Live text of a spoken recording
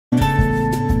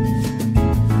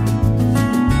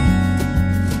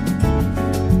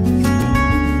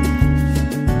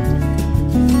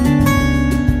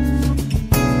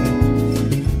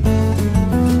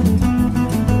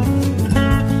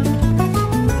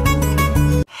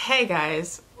Hey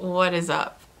guys, what is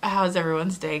up? How's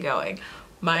everyone's day going?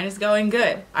 Mine is going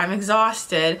good. I'm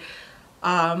exhausted.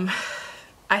 I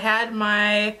had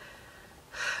my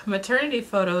maternity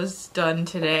photos done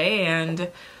today and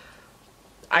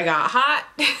I got hot.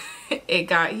 It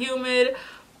got humid.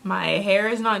 My hair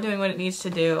is not doing what it needs to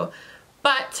do,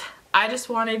 but I just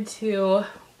wanted to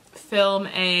film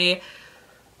a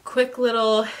quick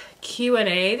little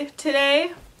Q&A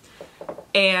today,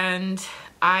 and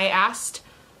I asked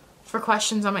for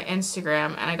questions on my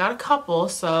Instagram and I got a couple,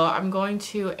 so I'm going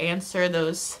to answer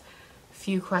those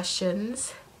few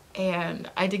questions. And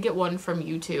I did get one from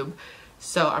YouTube,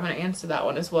 so I'm gonna answer that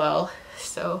one as well.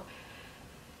 So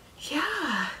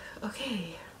yeah,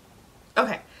 okay,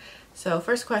 so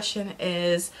first question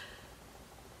is,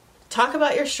 talk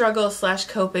about your struggles slash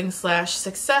coping slash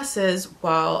successes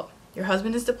while your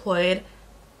husband is deployed.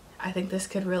 I think this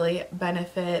could really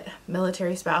benefit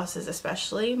military spouses,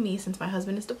 especially me, since my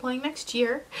husband is deploying next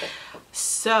year.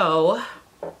 So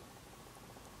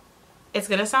it's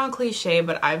gonna sound cliche,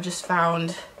 but I've just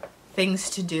found things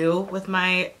to do with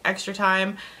my extra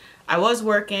time. I was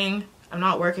working, I'm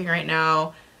not working right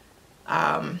now,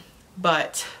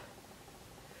 but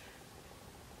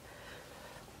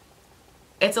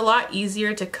it's a lot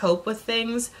easier to cope with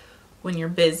things when you're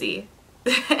busy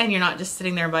and you're not just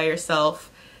sitting there by yourself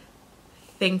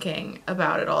thinking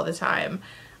about it all the time.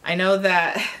 I know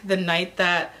that the night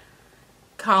that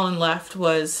Colin left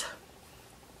was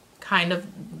kind of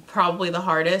probably the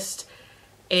hardest,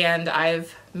 and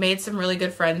I've made some really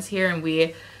good friends here and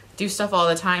we do stuff all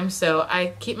the time, so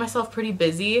I keep myself pretty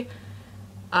busy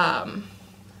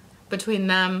between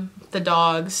them, the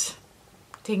dogs,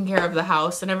 taking care of the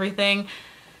house and everything.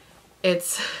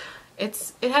 It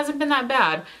hasn't been that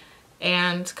bad,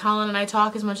 and Colin and I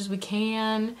talk as much as we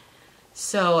can,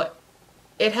 so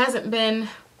it hasn't been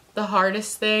the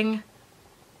hardest thing,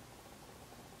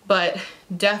 but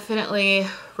definitely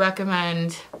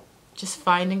recommend just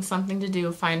finding something to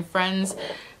do. Find friends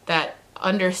that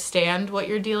understand what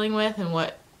you're dealing with and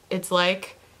what it's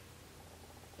like,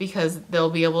 because they'll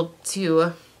be able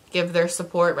to give their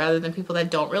support rather than people that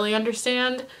don't really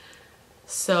understand.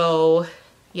 So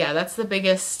yeah, that's the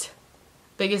biggest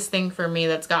thing for me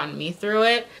that's gotten me through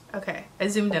it. Okay, I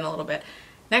zoomed in a little bit.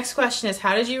 Next question is,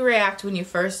 how did you react when you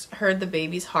first heard the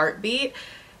baby's heartbeat?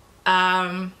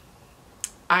 I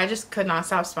just could not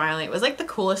stop smiling. It was like the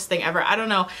coolest thing ever. I don't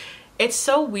know. It's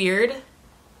so weird,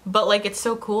 but like it's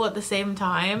so cool at the same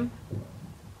time.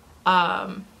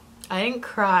 I didn't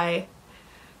cry.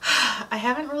 I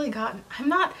haven't really gotten, I'm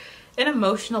not an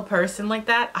emotional person like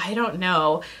that. I don't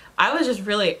know. I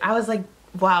was like,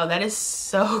 wow, that is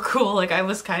so cool. Like I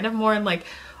was kind of more in like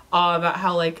awe about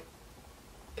how, like,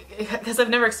 because I've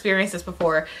never experienced this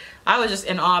before. I was just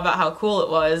in awe about how cool it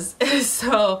was.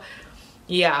 So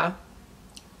yeah.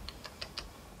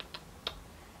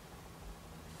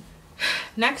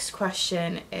 Next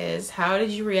question is, how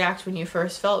did you react when you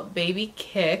first felt baby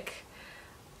kick?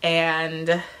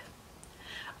 And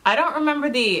I don't remember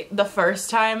the first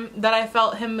time that I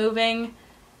felt him moving.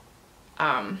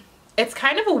 It's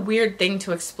kind of a weird thing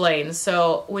to explain.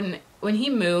 So when he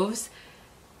moves,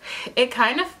 it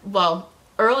kind of, well,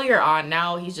 earlier on,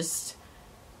 now he just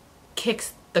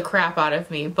kicks the crap out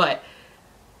of me, but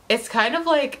it's kind of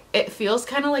like, it feels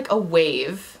kind of like a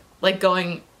wave, like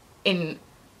going in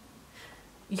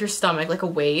your stomach, like a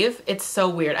wave. It's so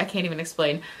weird. I can't even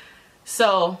explain.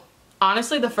 So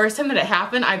honestly, the first time that it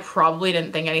happened, I probably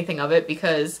didn't think anything of it,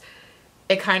 because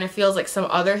it kind of feels like some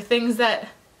other things that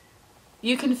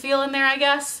you can feel in there, I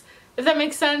guess, if that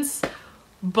makes sense.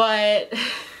 But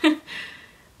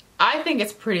I think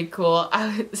it's pretty cool.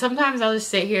 Sometimes I'll just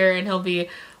sit here and he'll be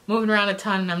moving around a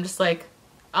ton and I'm just like,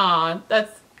 aw,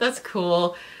 that's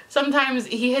cool. Sometimes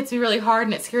he hits me really hard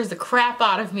and it scares the crap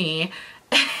out of me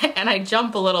and I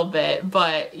jump a little bit,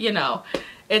 but you know,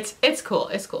 it's cool,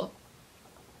 it's cool.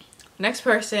 Next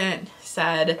person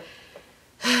said,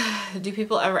 do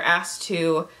people ever ask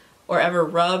to or ever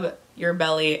rub your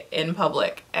belly in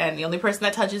public? And the only person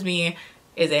that touches me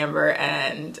is Amber,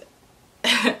 and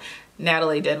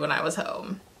Natalie did when I was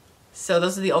home. So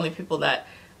those are the only people that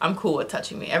I'm cool with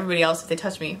touching me. Everybody else, if they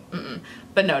touch me,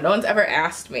 But no one's ever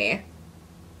asked me,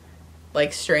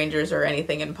 like strangers or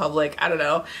anything in public. I don't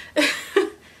know.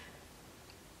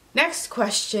 Next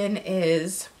question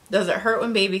is, does it hurt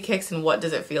when baby kicks and what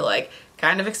does it feel like?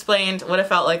 Kind of explained what it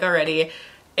felt like already.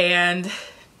 And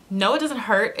no, it doesn't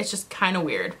hurt. It's just kind of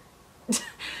weird.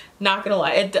 Not gonna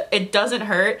lie. It doesn't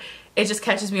hurt. It just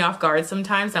catches me off guard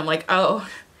sometimes. I'm like, oh,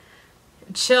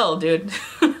 chill, dude.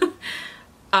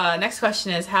 Next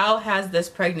question is, how has this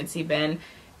pregnancy been?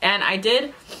 And I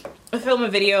did film a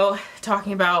video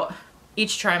talking about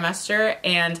each trimester,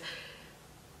 and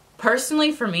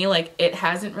personally for me, like, it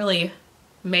hasn't really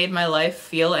made my life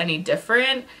feel any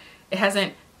different. It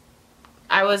hasn't.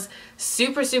 I was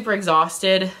super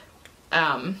exhausted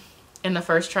in the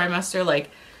first trimester, like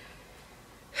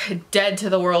dead to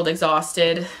the world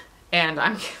exhausted, and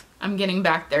I'm getting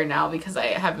back there now because I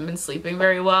haven't been sleeping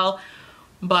very well.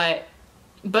 But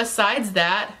besides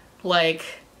that, like,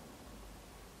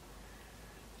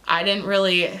 it didn't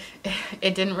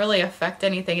really affect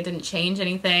anything. It didn't change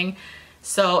anything.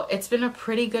 So it's been a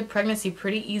pretty good pregnancy,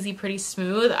 pretty easy, pretty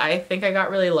smooth. I think I got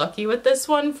really lucky with this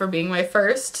one for being my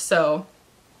first, so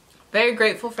very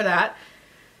grateful for that.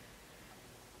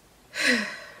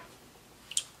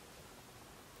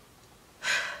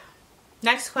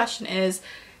 Next question is,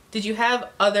 did you have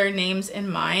other names in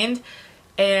mind?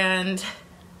 And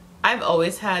I've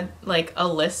always had like a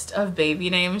list of baby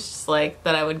names just like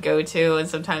that I would go to, and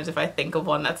sometimes if I think of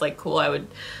one that's like cool, I would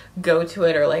go to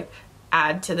it or like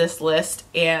add to this list,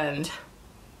 and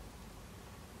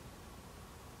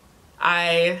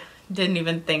I didn't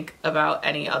even think about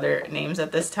any other names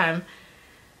at this time.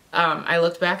 I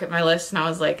looked back at my list and I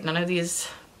was like, none of these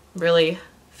really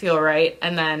feel right.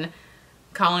 And then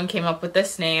Colin came up with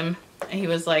this name, and he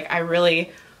was like, I really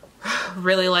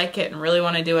like it and really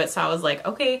want to do it. So I was like,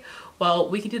 okay, well,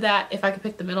 we could do that if I could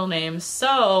pick the middle name.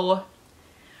 So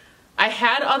I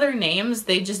had other names,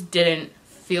 they just didn't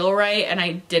feel right, and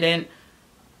I didn't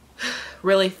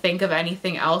really think of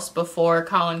anything else before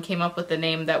Colin came up with the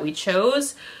name that we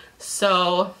chose.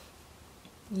 So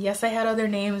yes, I had other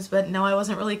names, but no, I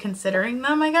wasn't really considering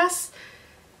them, I guess.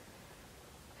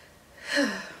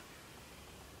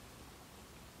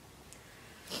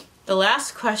 The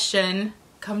last question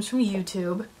comes from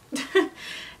YouTube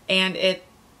and it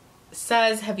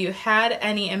says, have you had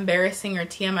any embarrassing or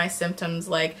TMI symptoms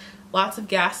like lots of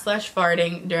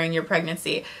gas/farting during your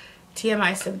pregnancy?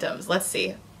 TMI symptoms, let's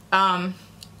see. I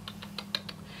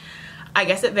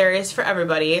guess it varies for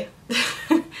everybody.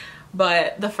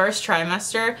 But the first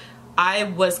trimester, I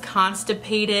was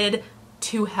constipated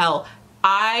to hell.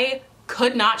 I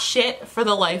could not shit for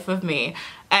the life of me.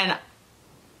 And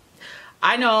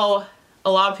I know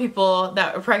a lot of people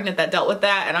that were pregnant that dealt with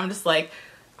that, and I'm just like,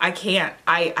 I can't.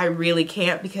 I really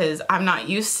can't, because I'm not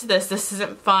used to this. This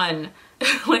isn't fun.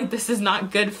 Like, this is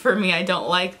not good for me. I don't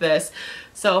like this.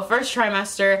 So first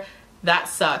trimester, that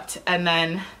sucked. And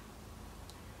then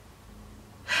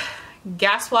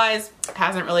gas-wise,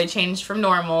 hasn't really changed from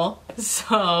normal.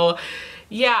 So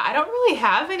yeah, I don't really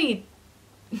have any,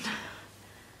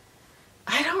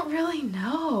 I don't really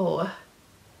know.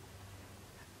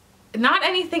 Not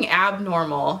anything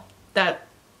abnormal that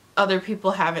other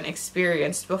people haven't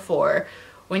experienced before.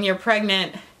 When you're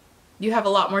pregnant, you have a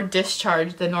lot more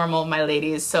discharge than normal, my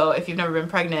ladies. So if you've never been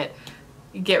pregnant,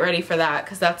 get ready for that,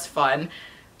 because that's fun.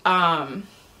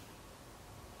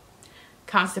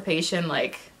 Constipation,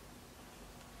 like,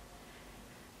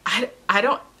 I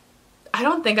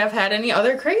don't think I've had any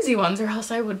other crazy ones, or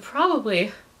else I would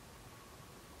probably.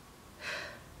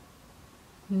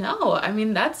 No, I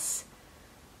mean, that's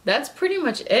pretty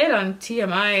much it on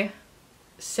TMI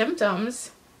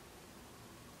symptoms.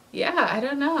 Yeah, I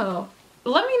don't know.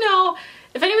 Let me know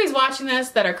if anybody's watching this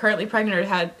that are currently pregnant or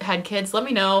had kids. Let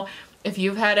me know if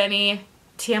you've had any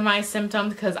TMI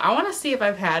symptoms, because I want to see if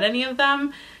I've had any of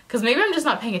them, because maybe I'm just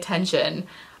not paying attention.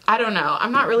 I don't know.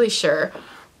 I'm not really sure.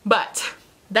 But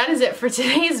that is it for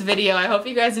today's video. I hope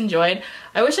you guys enjoyed.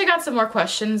 I wish I got some more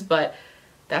questions, but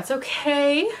that's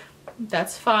okay.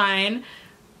 That's fine.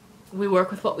 We work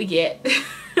with what we get.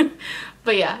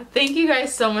 But yeah, thank you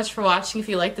guys so much for watching. If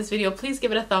you like this video, please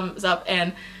give it a thumbs up,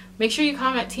 and make sure you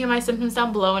comment TMI symptoms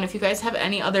down below. And if you guys have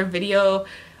any other video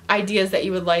ideas that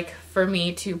you would like for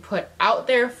me to put out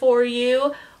there for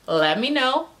you, let me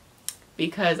know,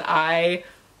 because I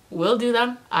will do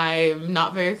them. I'm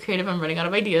not very creative. I'm running out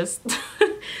of ideas.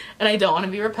 And I don't want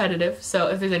to be repetitive. So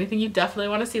if there's anything you definitely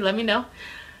want to see, let me know.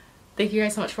 Thank you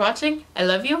guys so much for watching. I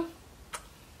love you.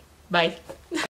 Bye.